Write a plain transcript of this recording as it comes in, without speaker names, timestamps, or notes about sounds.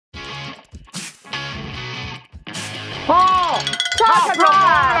Oh! Top of the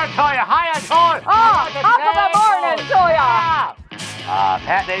morning to you! Hiya, Toy! Oh! Top of the morning to ya!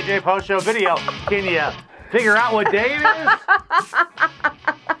 Pat and AJ post show video. Can you figure out what day it is?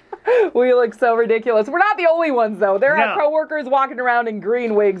 We look so ridiculous. We're not the only ones, though. There No. are coworkers walking around in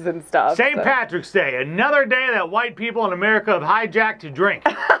green wigs and stuff. St. Patrick's Day, another day that white people in America have hijacked to drink.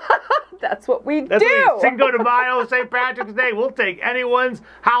 That's what we That's do. what Cinco de Mayo, St. Patrick's Day. We'll take anyone's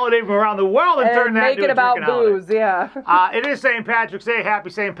holiday from around the world and turn that make into it a about drinking holiday. booze, yeah. It is St. Patrick's Day.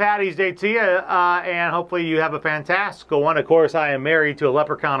 Happy St. Patty's Day to you, and hopefully you have a fantastical one. Of course, I am married to a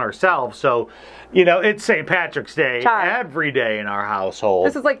leprechaun ourselves, so, you know, it's St. Patrick's Day every day in our household.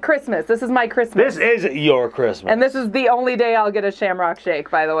 This is like Christmas. This is my Christmas. This is your Christmas. And this is the only day I'll get a Shamrock Shake,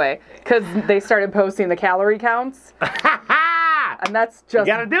 by the way, because they started posting the calorie counts. And that's just,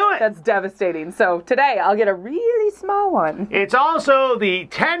 you gotta do it. That's devastating. So today I'll get a really small one. It's also the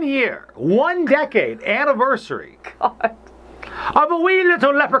 10-year, 1-decade anniversary God. of a wee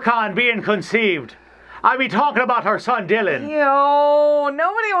little leprechaun being conceived. I be talking about our son Dylan. Yo,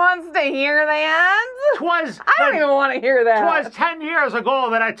 nobody wants to hear that. I don't even want to hear that. 'Twas 10 years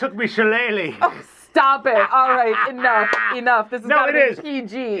ago that I took me shillelagh. Oh, stop it. All right, enough. This is gotta be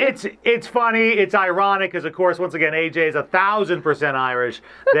PG. It's funny, it's ironic, because of course, once again, AJ is 1,000% Irish,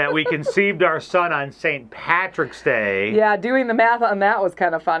 that we conceived our son on St. Patrick's Day. Yeah, doing the math on that was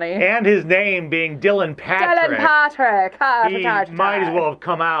kind of funny. And his name being Dylan Patrick. Dylan Patrick. He might as well have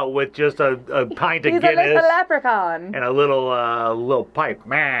come out with just a pint of He's Guinness. a little leprechaun. And a little pipe.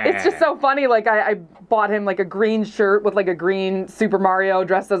 Man. It's just so funny, like I bought him like a green shirt with like a green Super Mario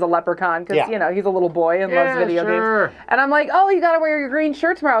dressed as a leprechaun, because, you know, he's a little boy and loves video games. And I'm like, oh, you gotta wear your green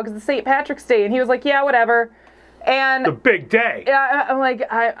shirt tomorrow because it's St. Patrick's Day. And he was like, yeah, whatever. And the big day. Yeah, I'm like,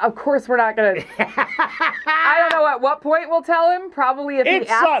 of course we're not gonna. I don't know at what point we'll tell him. Probably if he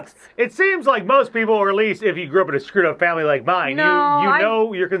asks. It seems like most people, or at least if you grew up in a screwed up family like mine, you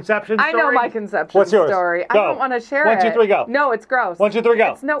know your conception story. I know my conception What's yours? story. Go. I don't want to share it. 1, 2, 3, go. No, it's gross. 1, 2, 3,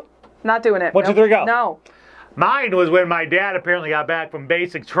 go. Nope, not doing it. 1, 2, 3, go. No. Mine was when my dad apparently got back from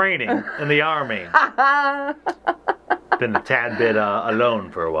basic training in the Army. Been a tad bit alone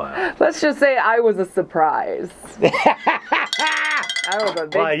for a while. Let's just say I was a surprise. I was a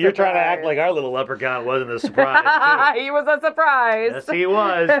big Well, you're surprise. trying to act like our little leprechaun wasn't a surprise, too. He was a surprise. Yes, he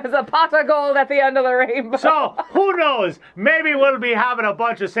was. There's a pot of gold at the end of the rainbow. So, who knows? Maybe we'll be having a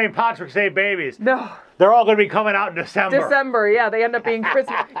bunch of St. Patrick's Day babies. No. They're all going to be coming out in December. December, yeah. They end up being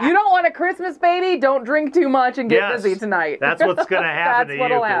Christmas. You don't want a Christmas baby? Don't drink too much and get busy tonight. That's what's going to happen to you.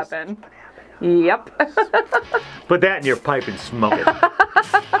 That's what'll happen. Yep. Put that in your pipe and smoke it.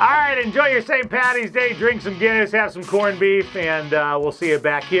 All right, enjoy your St. Patty's Day. Drink some Guinness, have some corned beef, and we'll see you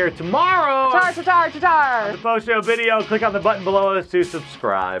back here tomorrow. Tar, tar, tar, tar. On the post show video, click on the button below us to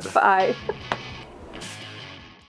subscribe. Bye.